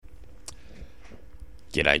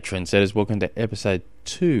G'day trendsetters, welcome to episode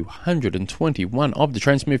 221 of the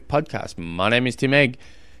TrainSmooth podcast. My name is Tim Egg,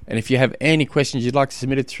 and if you have any questions you'd like to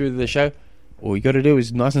submit it through the show, all you got to do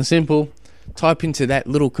is nice and simple. Type into that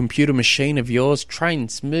little computer machine of yours,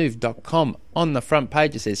 trainsmooth.com. On the front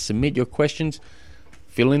page it says submit your questions.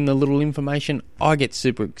 Fill in the little information. I get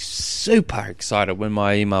super excited when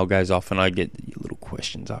my email goes off and I get little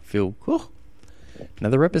questions. I feel,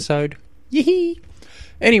 another episode. Yee!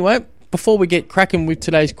 Anyway, before we get cracking with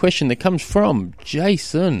today's question that comes from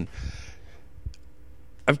Jason,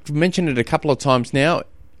 I've mentioned it a couple of times now.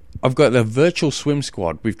 I've got a virtual swim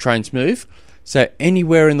squad with TrainSmooth. So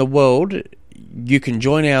anywhere in the world, you can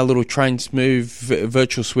join our little TrainSmooth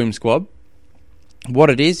virtual swim squad. What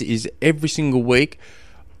it is every single week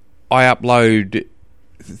I upload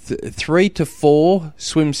 3 to 4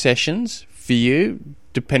 swim sessions for you,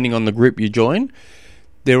 depending on the group you join.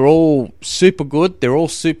 They're all super good. They're all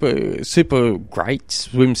super great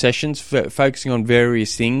swim sessions, focusing on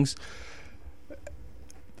various things.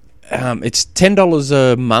 It's $10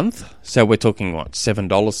 a month, so we're talking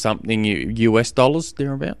 $7 something US dollars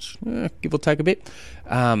thereabouts, give or take a bit.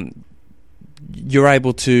 You're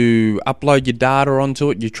able to upload your data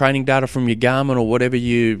onto it, your training data from your Garmin or whatever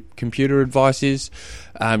your computer advice is.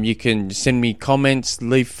 You can send me comments,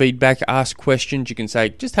 leave feedback, ask questions. You can say,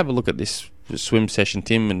 just have a look at this swim session,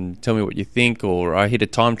 Tim, and tell me what you think. Or I hit a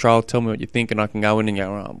time trial, tell me what you think, and I can go in and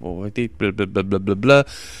go, oh, well, I did blah, blah, blah, blah, blah, blah.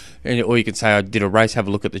 Or you can say, I did a race, have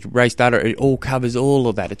a look at the race data. It all covers all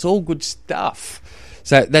of that. It's all good stuff.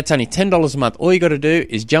 So that's only $10 a month. All you got to do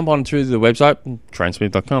is jump on through the website,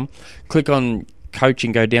 trainsmooth.com, click on coach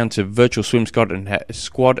and go down to virtual swim squad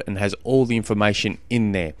and has all the information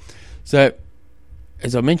in there. So,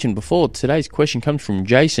 as I mentioned before, today's question comes from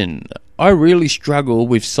Jason. I really struggle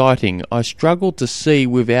with sighting. I struggle to see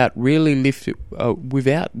without really lifting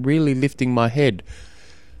my head.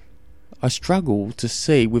 I struggle to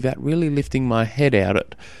see without really lifting my head out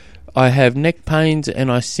it. I have neck pains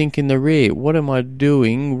and I sink in the rear. What am I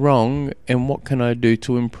doing wrong and what can I do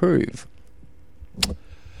to improve?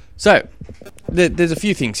 So, there's a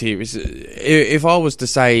few things here. If I was to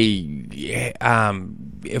say,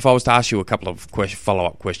 if I was to ask you a couple of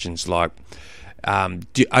follow-up questions like,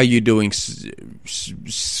 are you doing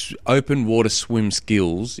open water swim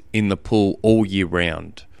skills in the pool all year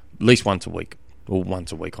round, at least once a week, or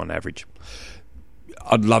once a week on average?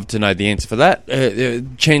 I'd love to know the answer for that.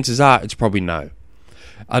 Chances are it's probably no.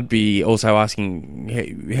 I'd be also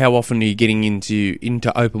asking, how often are you getting into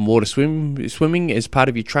open water swimming as part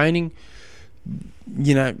of your training?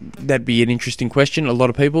 You know, that'd be an interesting question. A lot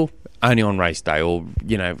of people only on race day, or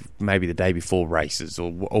maybe the day before races,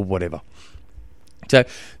 or whatever. So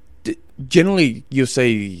generally, you'll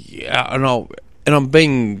see, and I'm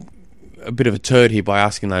being a bit of a turd here by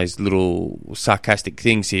asking those little sarcastic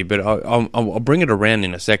things here, but I'll bring it around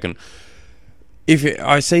in a second. If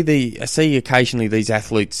I see occasionally these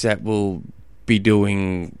athletes that will be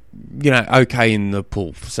doing, okay in the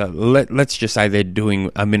pool. So let's just say they're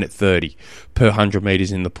doing 1:30 per 100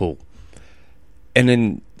 meters in the pool,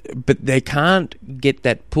 but they can't get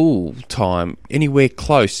that pool time anywhere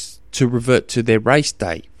close to revert to their race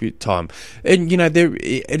day time, and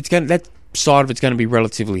that side of it's going to be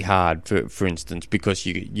relatively hard, for instance, because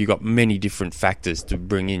you got many different factors to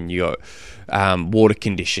bring in. You got water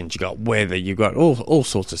conditions, you got weather, you got all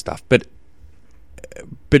sorts of stuff. But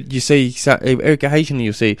you see, so occasionally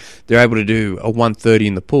you'll see they're able to do a 1:30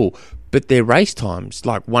 in the pool, but their race times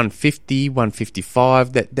like 1:50,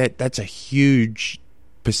 1:55. That's a huge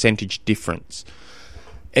percentage difference,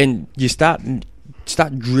 and you start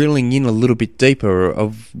drilling in a little bit deeper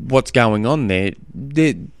of what's going on there.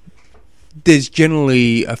 There's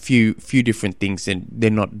generally a few different things that they're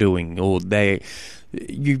not doing, or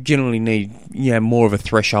you generally need more of a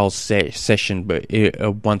threshold session, but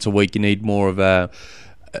once a week. You need more of an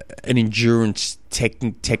endurance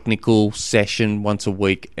technical session once a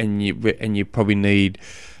week, and you probably need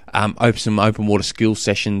some open water skill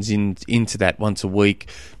sessions into that once a week.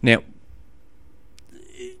 Now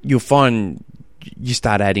you'll find you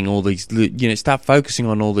start adding all these, start focusing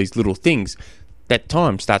on all these little things. That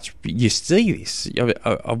time starts, you see this.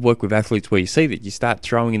 I've worked with athletes where you see that you start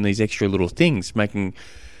throwing in these extra little things, making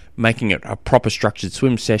it a proper structured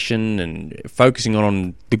swim session and focusing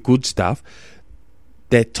on the good stuff.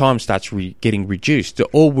 Their time starts getting reduced,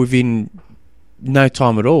 all within no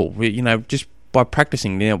time at all. Just by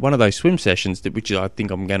practicing. Now, one of those swim sessions, which I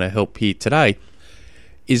think I'm going to help here today,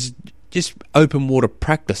 is just open water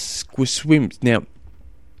practice swims. Now,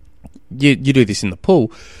 you do this in the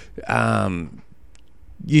pool.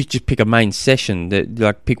 you just pick a main session that,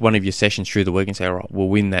 like, pick one of your sessions through the week and say, all right, we'll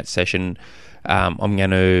win that session. I'm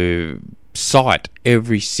going to sight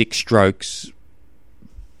every 6 strokes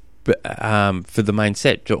for the main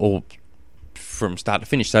set, or from start to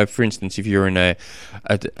finish. So, for instance, if you're in a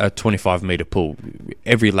 25 meter pool,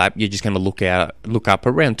 every lap you're just going to look up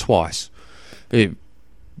around twice.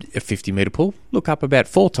 A 50 meter pool, look up about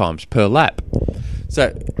 4 times per lap.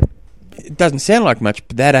 So it doesn't sound like much,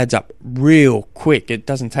 but that adds up real quick. It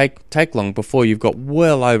doesn't take long before you've got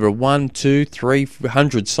well over 1, 2,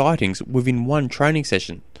 300 sightings within one training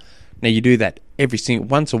session. Now you do that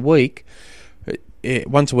once a week,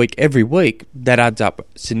 every week. That adds up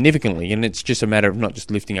significantly, and it's just a matter of not just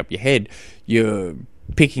lifting up your head. You're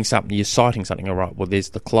picking something, you're sighting something. All right, well, there's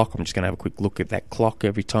the clock. I'm just going to have a quick look at that clock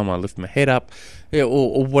every time I lift my head up,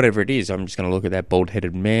 or whatever it is. I'm just going to look at that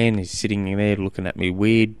bald-headed man. He's sitting there looking at me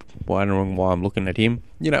weird, wondering why I'm looking at him.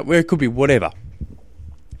 Where it could be whatever.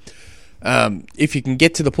 If you can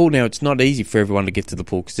get to the pool now, it's not easy for everyone to get to the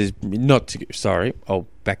pool because I'll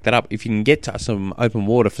back that up. If you can get to some open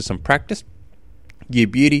water for some practice, your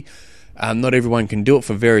beauty. Not everyone can do it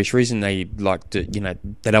for various reasons. They like to,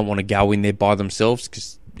 they don't want to go in there by themselves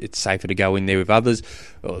because it's safer to go in there with others,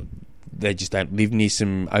 or they just don't live near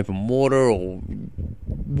some open water, or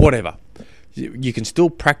whatever. You can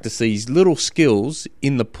still practice these little skills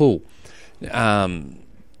in the pool.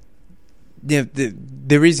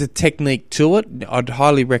 There is a technique to it. I'd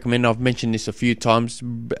highly recommend. I've mentioned this a few times.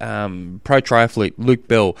 Pro triathlete Luke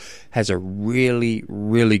Bell has a really,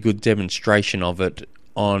 really good demonstration of it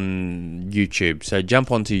on YouTube. So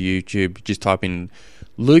jump onto YouTube, just type in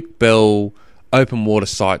Luke Bell open water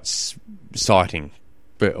sighting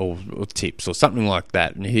or tips or something like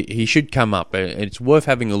that, and he should come up. It's worth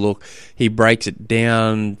having a look. He breaks it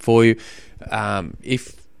down for you.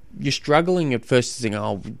 If you're struggling at first, thinking,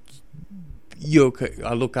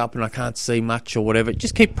 I look up and I can't see much or whatever,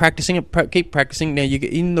 just keep practicing it. Keep practicing. Now,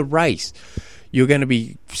 you're in the race. You're going to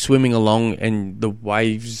be swimming along and the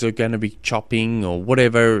waves are going to be chopping or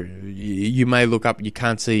whatever. You may look up, you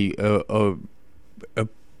can't see a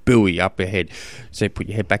buoy up ahead. So put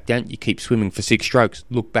your head back down, you keep swimming for 6 strokes,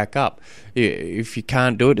 look back up. If you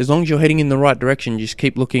can't do it, as long as you're heading in the right direction, just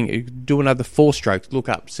keep looking, do another 4 strokes, look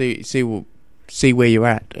up, see where you're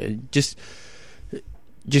at.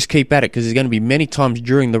 Just keep at it, because there's going to be many times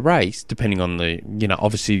during the race, depending on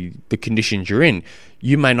obviously the conditions you're in,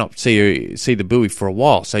 you may not see the buoy for a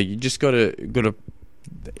while. So you just got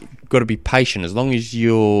to be patient as long as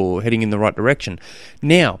you're heading in the right direction.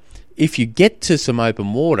 Now, if you get to some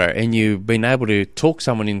open water and you've been able to talk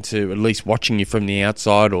someone into at least watching you from the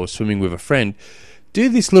outside or swimming with a friend, do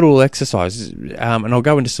this little exercise, and I'll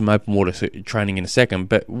go into some open water training in a second,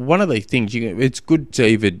 but one of the things, it's good to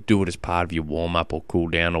either do it as part of your warm-up or cool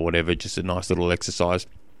down or whatever, just a nice little exercise,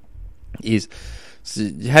 is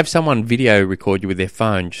have someone video record you with their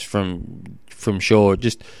phone just from shore.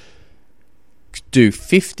 Just do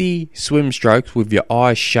 50 swim strokes with your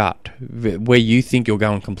eyes shut, where you think you're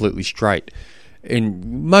going completely straight.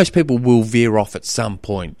 And most people will veer off at some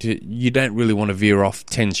point. You don't really want to veer off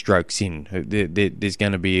 10 strokes in. There's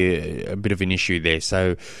going to be a bit of an issue there.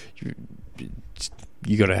 So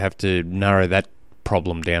you got to have to narrow that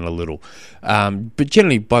problem down a little. But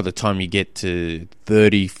generally, by the time you get to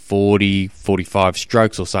 30, 40, 45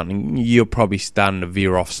 strokes or something, you're probably starting to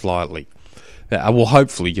veer off slightly. Well,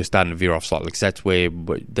 hopefully you're starting to veer off slightly, because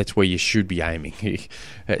that's where you should be aiming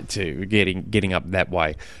to getting up that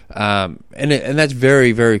way, and that's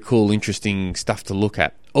very, very cool, interesting stuff to look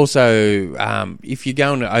at. Also, if you're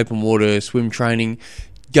going to open water swim training,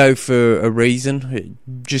 go for a reason.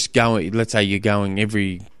 Just go. Let's say you're going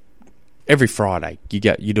every Friday.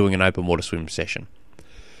 You're doing an open water swim session.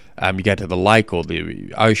 You go to the lake or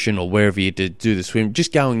the ocean or wherever you do the swim.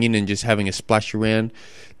 Just going in and just having a splash around.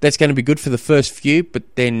 That's going to be good for the first few,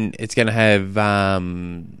 but then it's going to have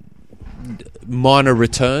minor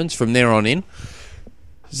returns from there on in.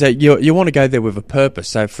 So you want to go there with a purpose.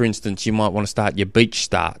 So, for instance, you might want to start your beach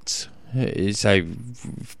starts. So,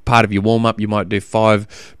 part of your warm-up, you might do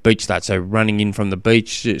 5 beach starts. So, running in from the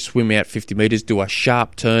beach, swim out 50 metres, do a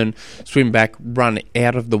sharp turn, swim back, run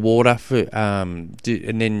out of the water, and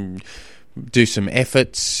then do some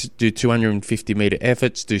efforts, do 250-metre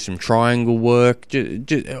efforts, do some triangle work.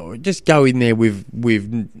 Just go in there with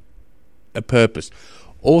a purpose.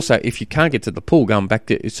 Also, if you can't get to the pool,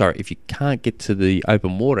 if you can't get to the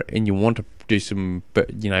open water and you want to do some,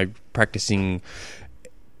 practicing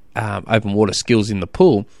open water skills in the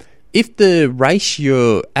pool, if the race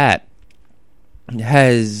you're at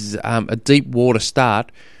has a deep water start,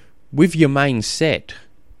 with your main set,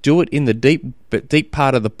 do it in the deep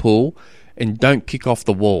part of the pool, and don't kick off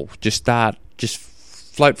the wall. Just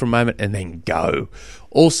float for a moment and then go.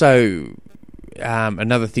 Also,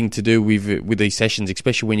 another thing to do with these sessions,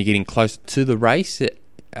 especially when you're getting close to the race,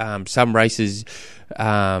 some races,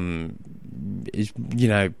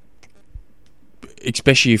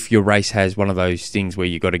 especially if your race has one of those things where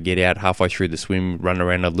you've got to get out halfway through the swim, run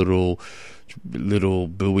around a little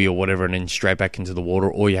buoy or whatever, and then straight back into the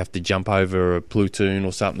water, or you have to jump over a platoon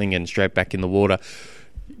or something and straight back in the water.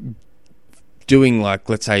 Doing, like,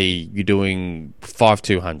 let's say you're doing 5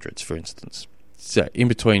 200s, for instance. So in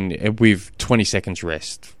between, with 20 seconds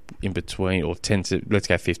rest in between, or let's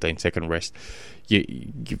go 15-second rest.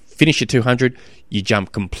 You finish your 200, you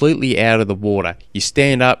jump completely out of the water. You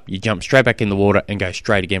stand up, you jump straight back in the water and go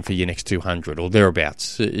straight again for your next 200 or thereabouts.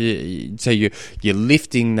 So you're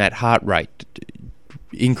lifting that heart rate,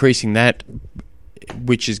 increasing that,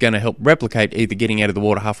 which is going to help replicate either getting out of the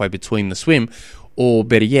water halfway between the swim, or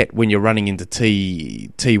better yet, when you're running into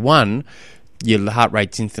T1, your heart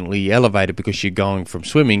rate's instantly elevated because you're going from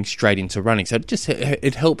swimming straight into running. So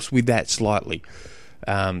it helps with that slightly.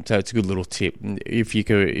 So it's a good little tip. If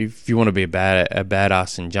you want to be a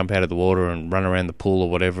badass and jump out of the water and run around the pool or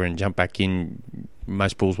whatever and jump back in,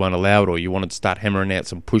 most pools won't allow it, or you wanted to start hammering out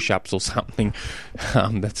some push-ups or something,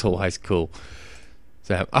 that's always cool.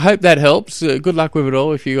 So I hope that helps. Good luck with it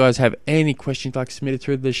all. If you guys have any questions you'd like to submit it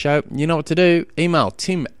through the show, you know what to do. Email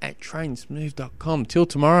tim@trainsmooth.com. Till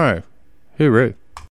tomorrow. Hooroo.